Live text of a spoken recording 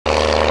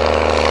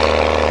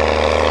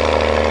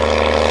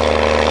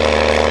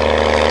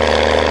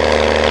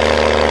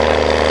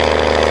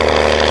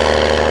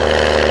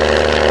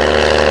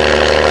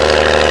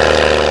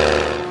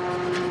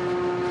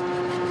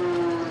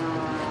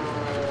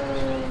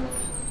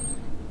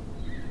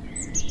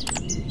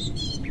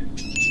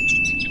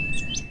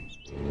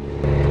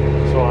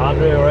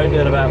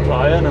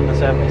ploughing in the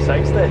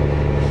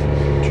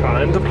 7060?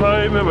 Trying to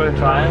plough, maybe.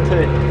 Trying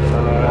to?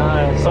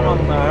 Someone,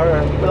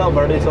 a little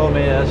birdie told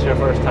me it's your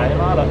first time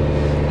at it.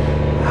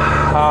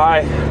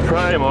 Aye,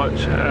 pretty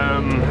much.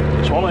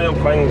 It's one of them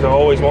things I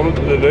always wanted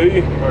to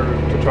do, or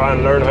to try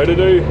and learn how to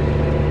do.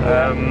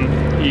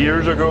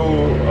 Years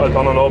ago, I'd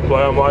done an old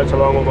ploughing match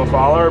along with my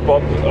father,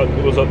 but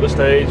it was at the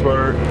stage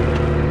where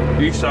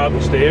you sat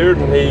and steered,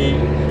 and he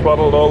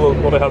twaddled all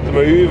what I had to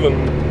move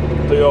and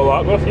do all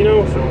that with, you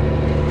know. So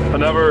I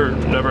never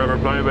ever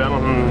ploughed with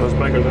anything as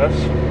big as this.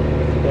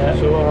 Yeah.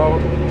 So I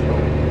haven't.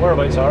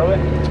 Whereabouts are we?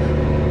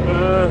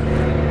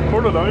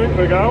 Quarter down,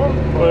 Big Allen,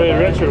 by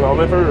Richard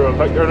Hunniford, or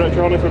Victor Richard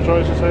Hunniford,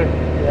 I should say.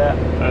 Yeah.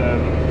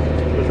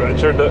 It was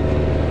Richard that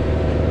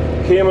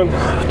came and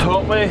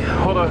taught me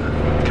what I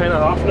kind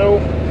of half know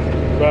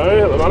now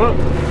at the minute.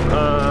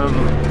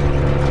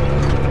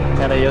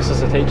 Any use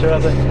as a teacher,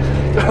 is it?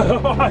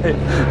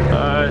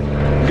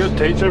 Good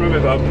teacher, maybe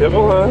bad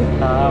people, huh?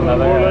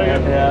 Maybe,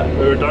 yeah.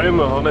 We were down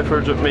with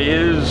Hunnifords at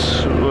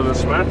Mays with a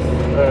Smith,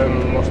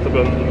 must have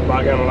been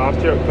back in last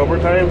year, October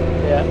time.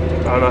 Yeah.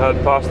 And I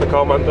had passed the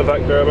comment to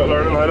Victor about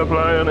learning how to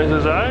plough, and he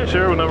says, aye,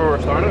 sure, whenever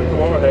we're starting,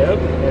 come on ahead.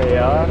 Here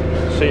you are.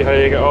 See how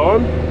you get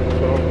on.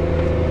 So,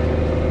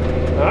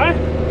 aye,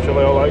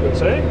 surely all I can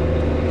say.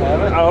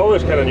 Heavy? I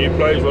always kind of knew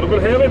ploughs would have been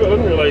heavy, but I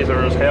didn't realise they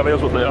were as heavy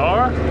as what they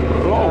are.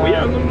 A lot of weight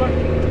in them, like.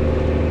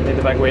 Need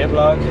the big weight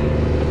block.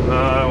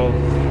 Well,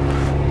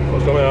 I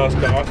was going to ask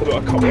Garth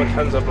about a couple of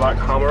tins of black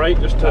hammerite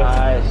just to...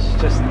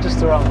 It's just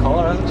the wrong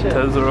colour, isn't it?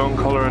 It is the wrong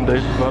colour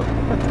indeed, but...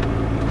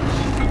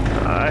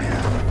 Aye.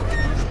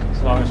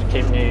 As long as you're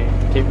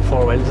keeping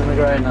four wheels in the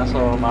ground, that's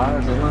all that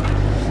matters, isn't it?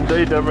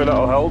 Indeed, every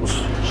little helps.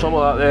 Some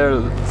of that there,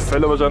 the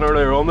fella was in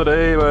earlier on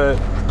today, but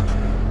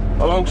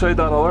alongside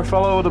that other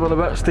fellow would have been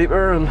a bit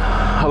steeper and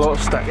a lot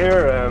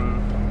stickier.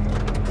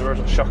 There was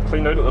a shuck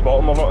cleaned out at the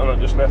bottom of it, and it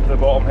just left the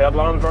bottom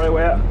headland very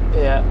wet.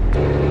 Yeah.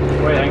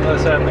 What do you think of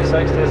the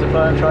 7060 as a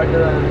ploughing tractor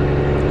then?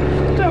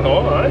 I don't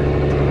know, aye.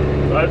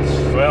 That's,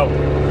 well,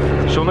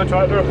 it's the only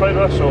tractor I've played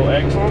with, so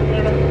excellent,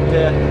 you know?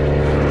 Yeah.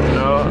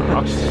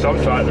 No, some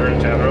tractor in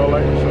general,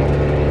 like,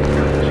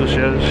 so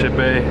should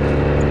be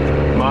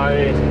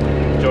my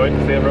joint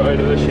favourite out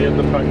of the shade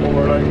to pick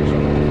over, like, so.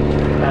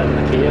 And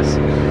the case?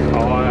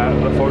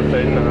 Oh, the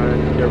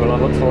 14, your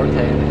beloved 14.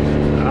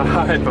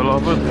 Aye,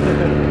 beloved.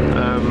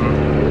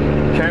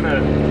 Kind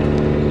of,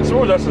 I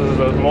suppose this is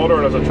as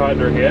modern as a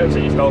tractor gets, so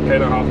you still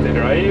kind of have to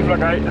drive.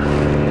 Like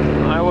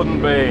I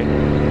wouldn't be a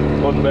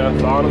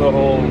fan of the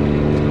whole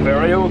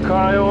Vario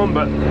carry on,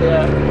 but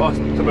yeah. Well,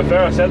 to be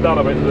fair, I said that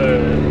about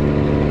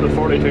the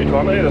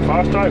 4220, the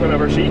fast track,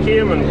 whenever she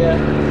came, and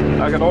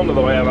yeah. I got onto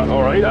the way of it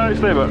alright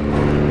actually, but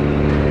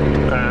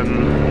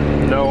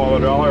no, I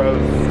would rather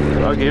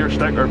have a gear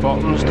stick or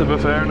buttons, to be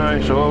fair now,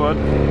 so I would.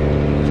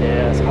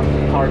 Yeah, it's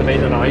hard to beat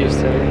the noise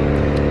too.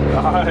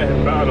 Aye, a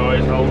bit of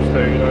noise helps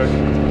too, you know.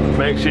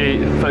 Makes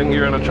you think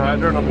you're in a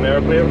tractor, not an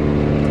airplane.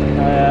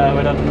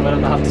 We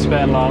didn't have to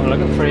spend long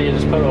looking for you,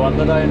 just put the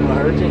window down and we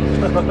heard you.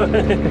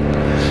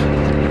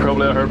 You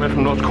probably heard me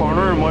from Nuts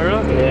Corner in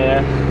Moira.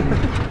 Yeah.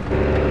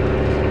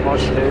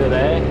 What's to do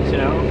today, do you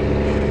know?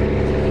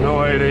 No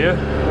idea.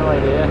 No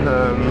idea.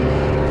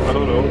 I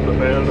don't know, it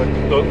depends. I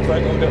don't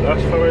think I'll get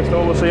this finished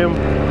all the same.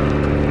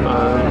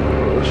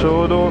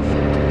 So I don't.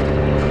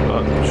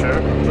 But sure,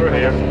 we're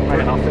here. Big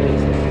enough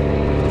these.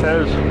 It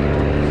is.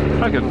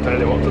 I couldn't tell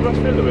you what to this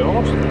field, to be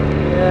honest.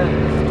 Yeah.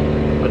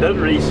 I did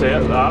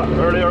reset that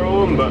earlier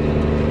on, but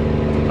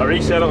I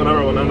reset it whenever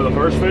I went into the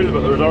first field,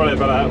 but there was already a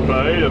bit of it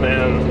ploughed, and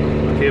then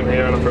I came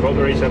here and I forgot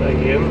to reset it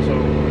again, so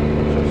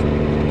just,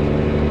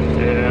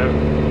 yeah.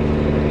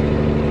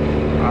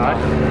 Aye.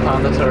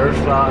 Panda tours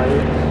fly.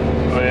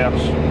 Oh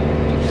yes.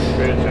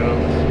 Great job.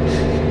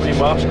 Wee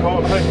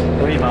mascot, hey?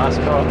 Wee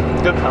mascot.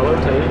 Good colour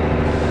too.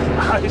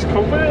 He's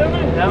comfy, isn't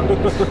he? Yeah.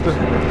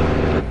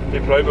 You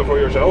ploughed before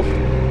yourself?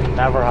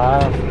 Never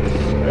have.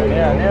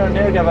 Yeah,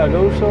 never give it a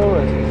go, so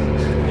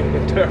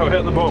I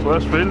hit the bottom of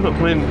this field. I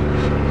mean,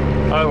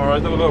 I'm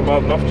alright, I've done a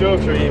bad enough job,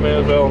 so you may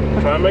as well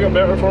try and make it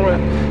better for me.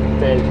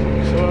 Did.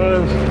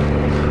 So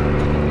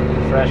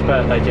fresh bit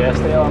of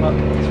digestive on it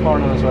this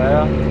morning as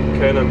well.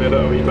 Kind of made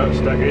it a wee bit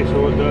sticky,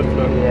 so it did,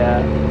 but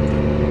yeah.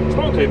 It's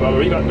not too bad, a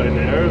wee bit down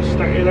there is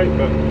sticky like,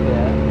 but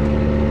yeah.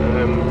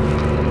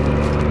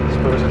 I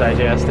suppose the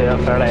digestive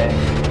fairly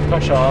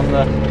push on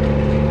the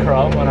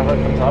crop whenever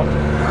it comes up.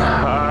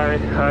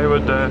 I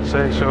would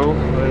say so.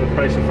 The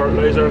price of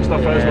fertiliser and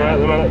stuff is right at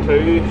the minute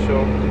too, so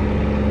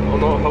I'll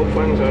not help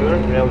things either.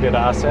 Real good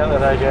asset, the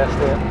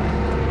digestive.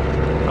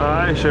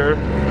 Aye, sure.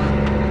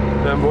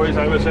 Them boys,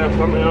 I would say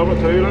plenty of it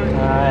too, like.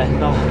 Aye,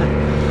 no.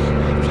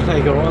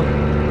 Plenty going.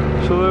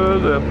 So they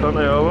would have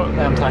plenty of it.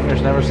 Them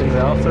tankers never seem to be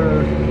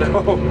after.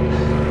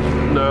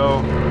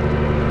 No,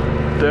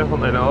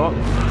 definitely not.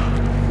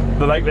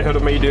 The likelihood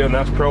of me doing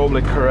that's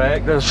probably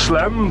correct is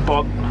slim,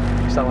 but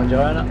still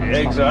enjoying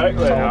it.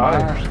 Exactly.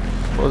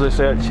 As they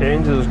say, it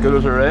changes as good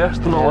as the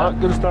rest and all that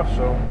good stuff.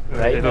 So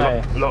right,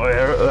 a lot of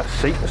air out of this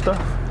seat and stuff.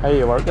 How do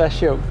you work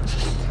this yoke?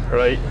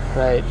 Right.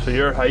 Right. So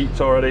your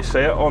height's already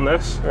set on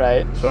this.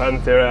 Right. So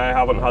in theory I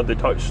haven't had to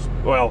touch,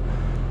 well,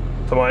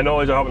 to my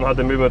knowledge I haven't had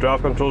to move my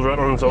draft controls or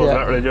anything, so it's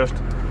literally just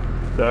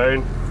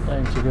down.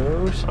 Down she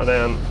goes. And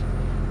then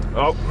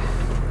up.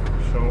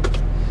 So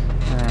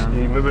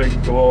you maybe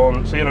go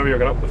on, see whenever you're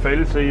going up the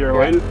field, see your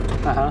wheel,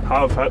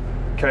 have it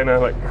kind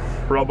of like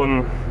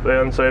rubbing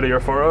the inside of your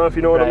furrow, if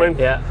you know what I mean.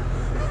 Yeah.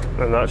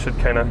 And that should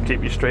kind of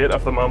keep you straight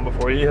if the man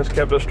before you has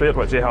kept it straight,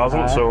 which he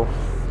hasn't. So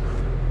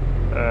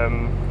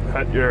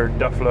hit your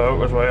diff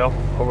out as well.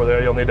 Over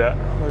there you'll need it.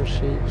 Where's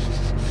she?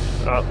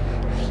 That.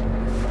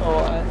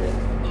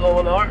 Oh,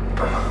 an hour.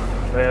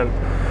 Then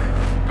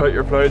put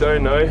your plough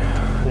down now.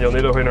 And you'll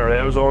need it when our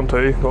revs on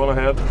too. Go on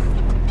ahead.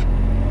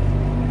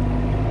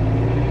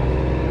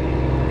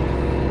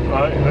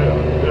 Right,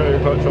 there your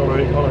clutch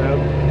already. Go on ahead.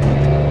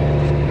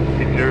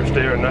 Keep your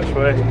steering this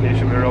way. You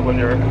should be rubbing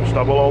your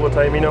stubble all the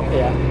time, you know.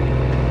 Yeah.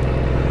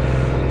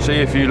 See,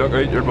 if you look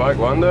out your back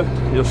window,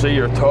 you'll see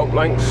your top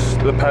links,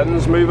 the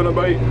pins moving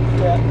about.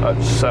 Yeah.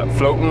 That's set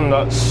floating.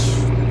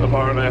 That's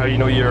apparently how you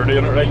know you're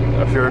doing it right.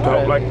 If your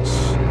top links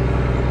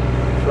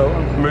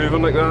floating,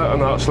 moving like that on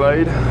that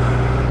slide.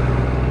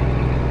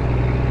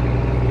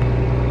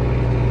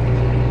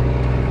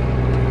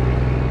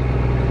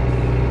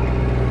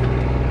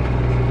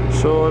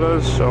 So it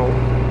is. So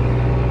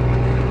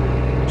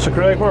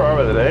Craig, where are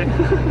we today?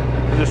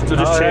 just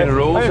change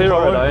rules here.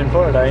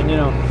 Pour it down, you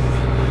know.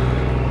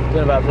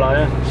 Doing about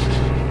flying.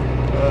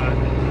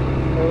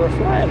 We're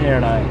flying here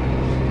now.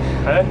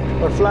 Hey?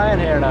 We're flying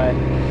here now.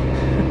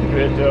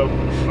 Great job.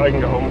 I can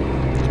go home.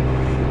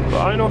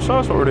 But I know, so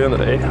that's what we're doing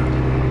today.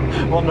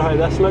 Wonder how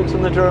this looks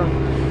in the drone.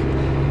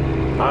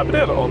 I've been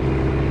it on.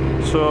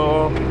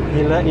 So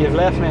you've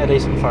left me a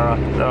decent furrow.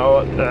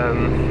 No,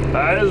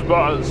 it is,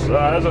 but it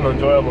is an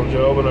enjoyable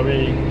job, and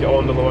maybe get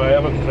onto the way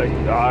of it. Like,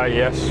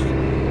 yes,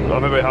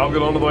 maybe I have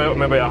got onto the way of it,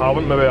 maybe I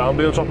haven't, maybe I am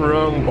doing something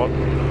wrong, but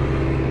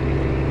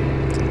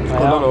I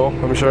don't know.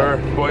 I'm sure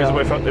boys will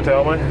be fit to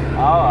tell me.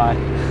 Oh, aye.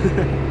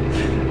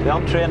 The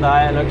untrained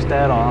eye looks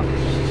dead on.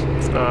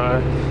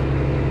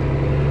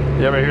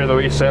 You ever hear the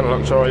wee saying it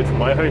looks alright from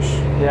my house?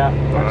 Yeah,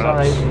 looks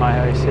alright from my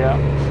house, yeah.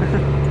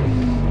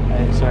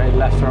 Right, sorry,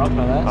 lift her up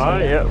now.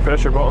 Yeah,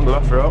 press your button to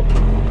lift her up.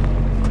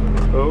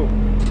 Oh.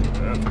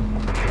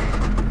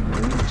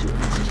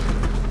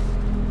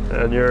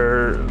 And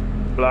your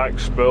black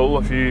spool,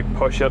 if you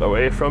push it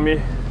away from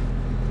you.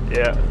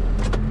 Yeah.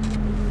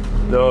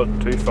 No,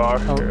 too far.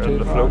 Oh, You're too in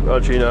the far. float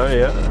dodgy now,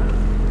 yeah.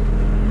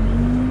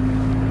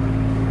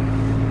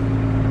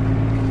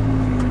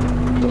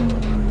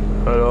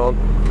 Right on.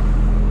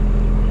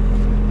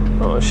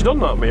 Oh, she done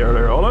that to me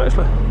earlier on,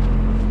 actually.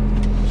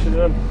 She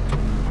did.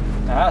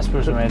 I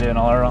suppose we may do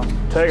another run.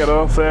 Take it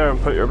off there and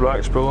put your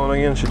black spool on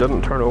again. She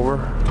didn't turn over.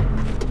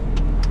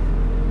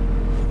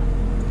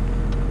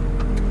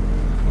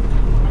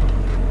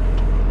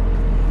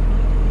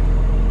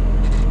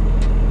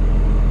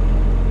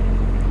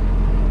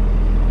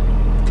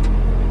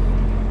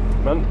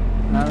 Mint.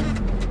 No.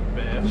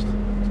 Best.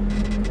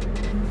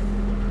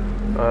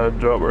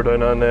 Drop her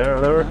down on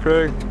there,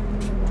 Craig.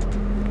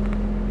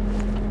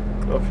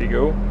 Off you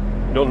go.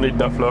 You don't need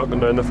that floating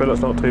down the fill,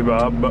 it's not too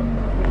bad, but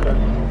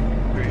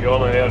you're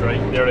on ahead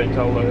right nearly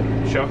till the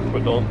shock,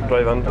 but don't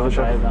drive into the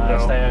shock. No.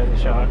 Stay out of the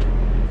shock.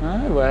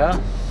 Oh, well.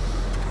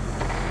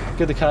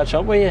 Good to catch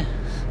up with you.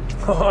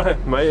 Oh,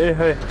 mighty,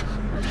 hey.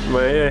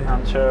 Mighty.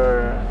 I'm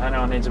sure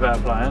anyone needs a bit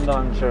of flying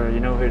done, I'm sure you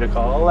know who to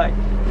call, like.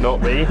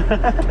 Not me.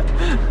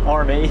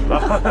 Or me.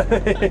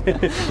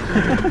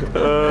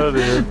 Oh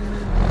dear.